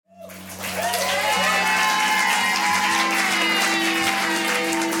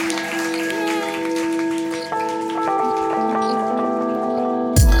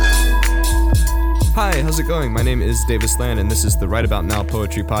how's it going? My name is Davis Land, and this is the Right About Now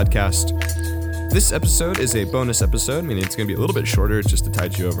Poetry Podcast. This episode is a bonus episode, meaning it's going to be a little bit shorter just to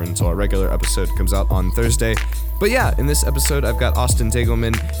tide you over until our regular episode comes out on Thursday. But yeah, in this episode, I've got Austin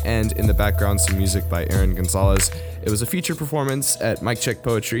Degelman, and in the background, some music by Aaron Gonzalez. It was a feature performance at Mic Check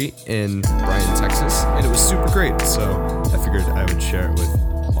Poetry in Bryan, Texas, and it was super great, so I figured I would share it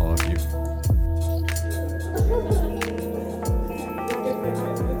with all of you.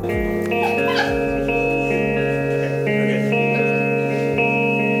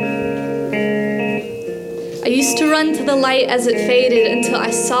 I used to run to the light as it faded until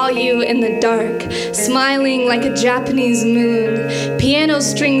I saw you in the dark, smiling like a Japanese moon. Piano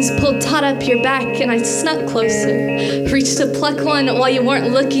strings pulled taut up your back and I snuck closer. Reached to pluck one while you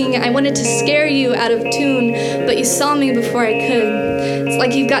weren't looking. I wanted to scare you out of tune, but you saw me before I could. It's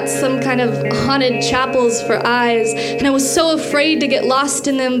like you've got some kind of haunted chapels for eyes, and I was so afraid to get lost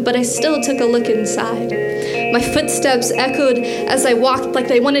in them, but I still took a look inside. My footsteps echoed as I walked like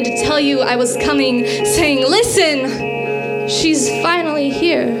they wanted to tell you I was coming, saying, "Listen, she's finally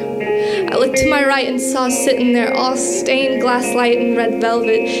here." I looked to my right and saw sitting there all stained glass light and red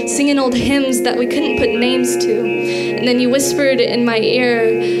velvet, singing old hymns that we couldn't put names to. And then you whispered in my ear,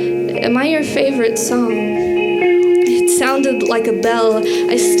 "Am I your favorite song?" It sounded like a bell.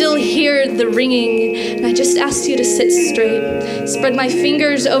 I still hear the ringing, and I just asked you to sit straight. Spread my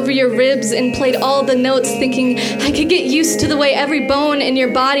fingers over your ribs and played all the notes, thinking I could get used to the way every bone in your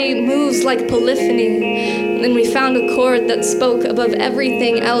body moves like polyphony. And then we found a chord that spoke above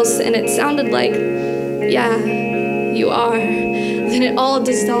everything else, and it sounded like, "Yeah, you are." Then it all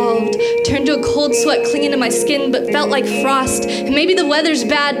dissolved, turned to a cold sweat clinging to my skin, but felt like frost. And maybe the weather's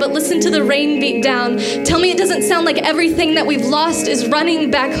bad, but listen to the rain beat down. Tell me it doesn't sound like everything that we've lost is running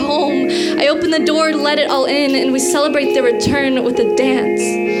back home. I opened the door to let it all in, and we celebrate the return with a dance.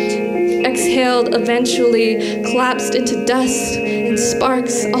 Exhaled, eventually collapsed into dust and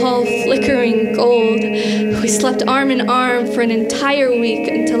sparks, all flickering gold. We slept arm in arm for an entire week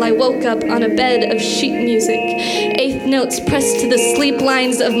until I woke up on a bed of sheet music. Eighth notes pressed to the sleep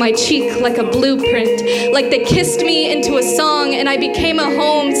lines of my cheek like a blueprint, like they kissed me into a song and I became a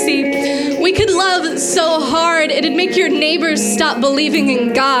home. See, we could love so hard, it'd make your neighbors stop believing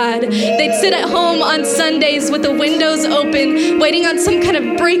in God. They'd sit at home on Sundays with the windows open, waiting on some kind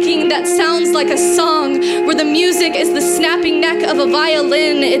of breaking that sounds like a song, where the music is the snapping neck of a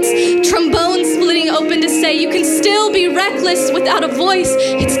violin. It's trombone splitting open to say you can still be reckless without a voice.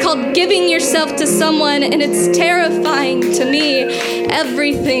 It's called giving yourself to someone, and it's terrifying to me.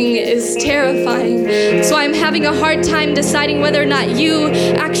 Everything is terrifying. So I'm having a hard time deciding whether or not you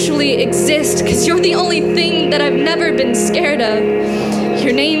actually exist, because you're the only thing that I've never been scared of.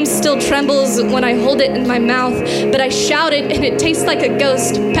 Your name still trembles when I hold it in my mouth, but I shout it and it tastes like a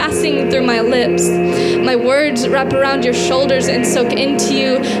ghost passing through my lips. My words wrap around your shoulders and soak into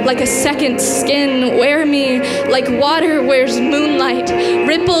you like a second skin. Wear me like water wears moonlight.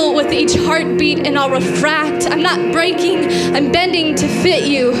 Ripple with each heartbeat and I'll refract. I'm not breaking, I'm bending to fit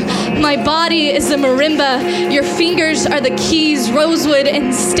you. My body is a marimba. Your fingers are the keys, rosewood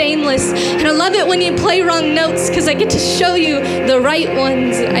and stainless. And I love it when you play wrong notes, because I get to show you the right ones.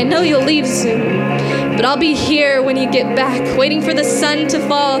 I know you'll leave soon, but I'll be here when you get back, waiting for the sun to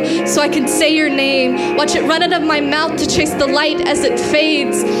fall so I can say your name, watch it run out of my mouth to chase the light as it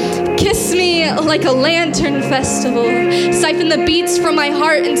fades. Kiss me like a lantern festival. Siphon the beats from my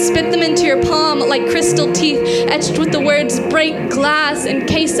heart and spit them into your palm like crystal teeth etched with the words "break glass in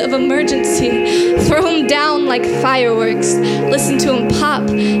case of emergency." Throw them down like fireworks. Listen to them pop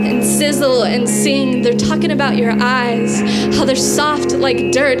and sizzle and sing. They're talking about your eyes, how they're soft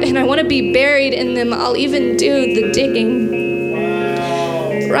like dirt, and I want to be buried in them. I'll even do the digging.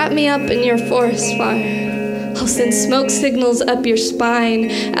 Wrap me up in your forest fire. I'll send smoke signals up your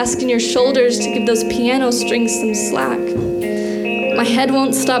spine, asking your shoulders to give those piano strings some slack. My head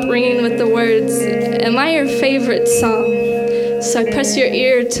won't stop ringing with the words, "Am I your favorite song?" So I press your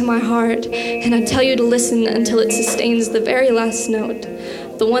ear to my heart, and I tell you to listen until it sustains the very last note,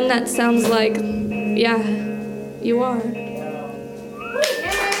 the one that sounds like, "Yeah, you are."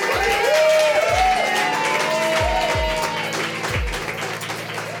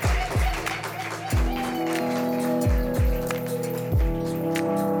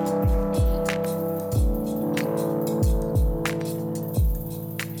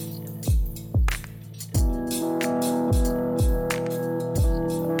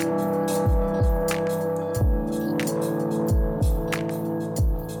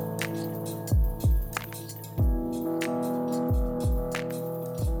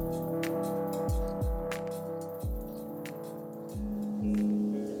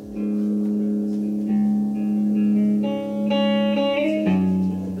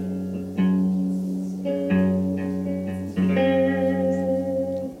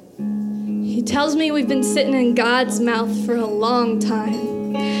 tells me we've been sitting in God's mouth for a long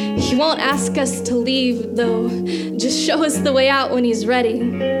time. He won't ask us to leave, though, just show us the way out when he's ready.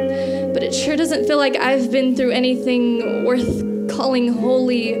 But it sure doesn't feel like I've been through anything worth calling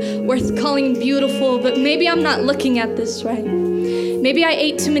holy, worth calling beautiful, but maybe I'm not looking at this right. Maybe I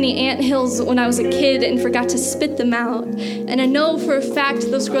ate too many anthills when I was a kid and forgot to spit them out. And I know for a fact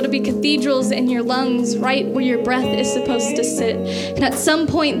those grow to be cathedrals in your lungs, right where your breath is supposed to sit. And at some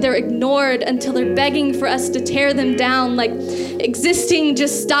point they're ignored until they're begging for us to tear them down, like existing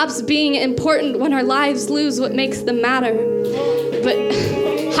just stops being important when our lives lose what makes them matter. But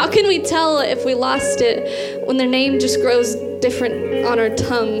how can we tell if we lost it when their name just grows different on our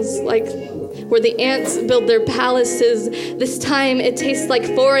tongues, like where the ants build their palaces? This time it tastes like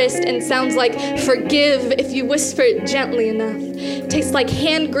forest and sounds like forgive if you whisper it gently enough. It tastes like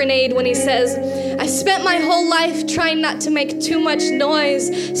hand grenade when he says, I spent my whole life trying not to make too much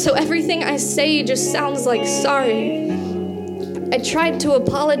noise, so everything I say just sounds like sorry. I tried to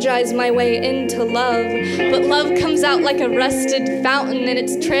apologize my way into love, but love comes out like a rusted fountain and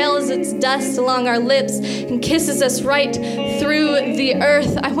it trails its dust along our lips and kisses us right through the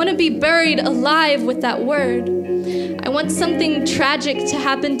earth. I want to be buried alive with that word. I want something tragic to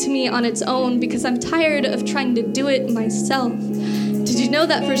happen to me on its own because I'm tired of trying to do it myself. Did you know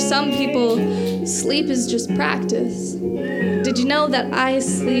that for some people, sleep is just practice? Did you know that I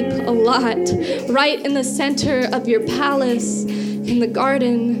sleep a lot, right in the center of your palace, in the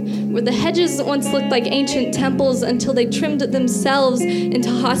garden, where the hedges once looked like ancient temples until they trimmed themselves into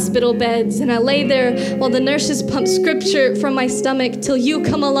hospital beds, and I lay there while the nurses pump scripture from my stomach till you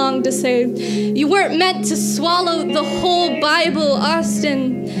come along to say, you weren't meant to swallow the whole Bible,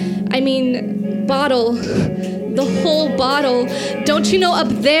 Austin. I mean, bottle. The whole bottle. Don't you know up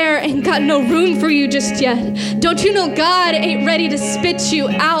there ain't got no room for you just yet? Don't you know God ain't ready to spit you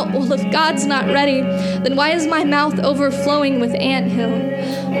out? Well, if God's not ready, then why is my mouth overflowing with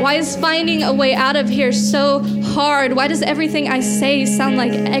anthill? Why is finding a way out of here so hard? Why does everything I say sound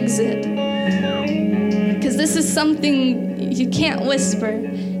like exit? Because this is something you can't whisper,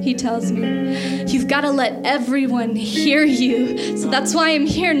 he tells me. You've got to let everyone hear you. So that's why I'm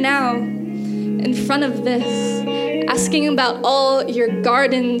here now, in front of this, asking about all your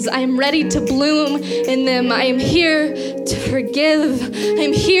gardens. I am ready to bloom in them. I am here to forgive. I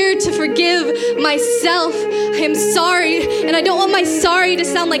am here to forgive myself. I am sorry, and I don't want my sorry to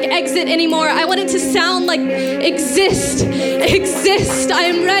sound like exit anymore. I want it to sound like exist. Exist. I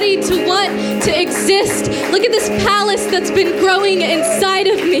am ready to want to exist. Look at this palace that's been growing inside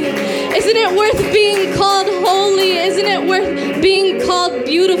of me. Isn't it worth being called holy? Isn't it worth being called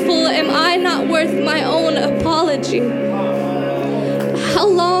beautiful? Am I not worth my own apology? How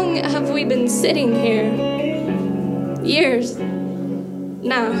long have we been sitting here? Years.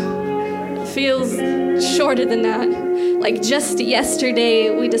 Nah, feels shorter than that. Like just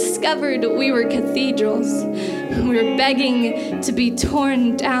yesterday, we discovered we were cathedrals. We were begging to be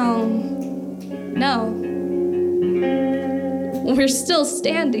torn down. No. We're still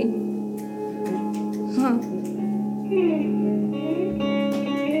standing. Huh.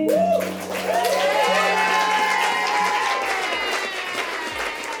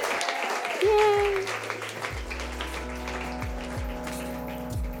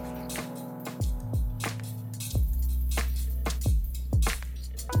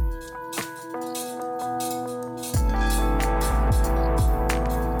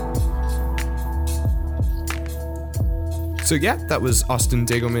 So yeah, that was Austin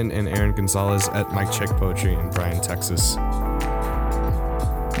Dagelman and Aaron Gonzalez at Mike Check Poetry in Bryan, Texas.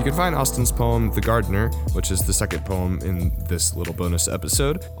 You can find Austin's poem, The Gardener, which is the second poem in this little bonus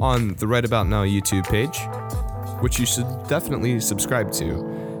episode, on the Right About Now YouTube page, which you should definitely subscribe to.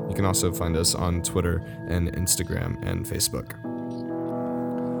 You can also find us on Twitter and Instagram and Facebook.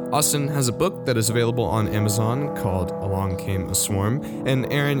 Austin has a book that is available on Amazon called Along Came a Swarm, and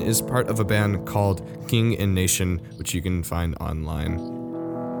Aaron is part of a band called King and Nation, which you can find online.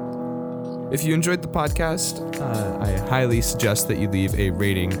 If you enjoyed the podcast, I highly suggest that you leave a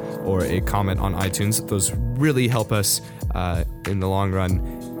rating or a comment on iTunes. Those really help us in the long run,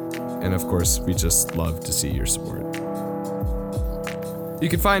 and of course, we just love to see your support. You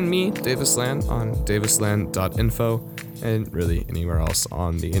can find me, Davis Land, on davisland.info, and really anywhere else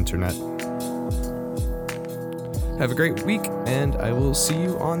on the internet. Have a great week, and I will see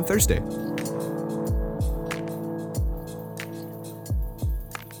you on Thursday.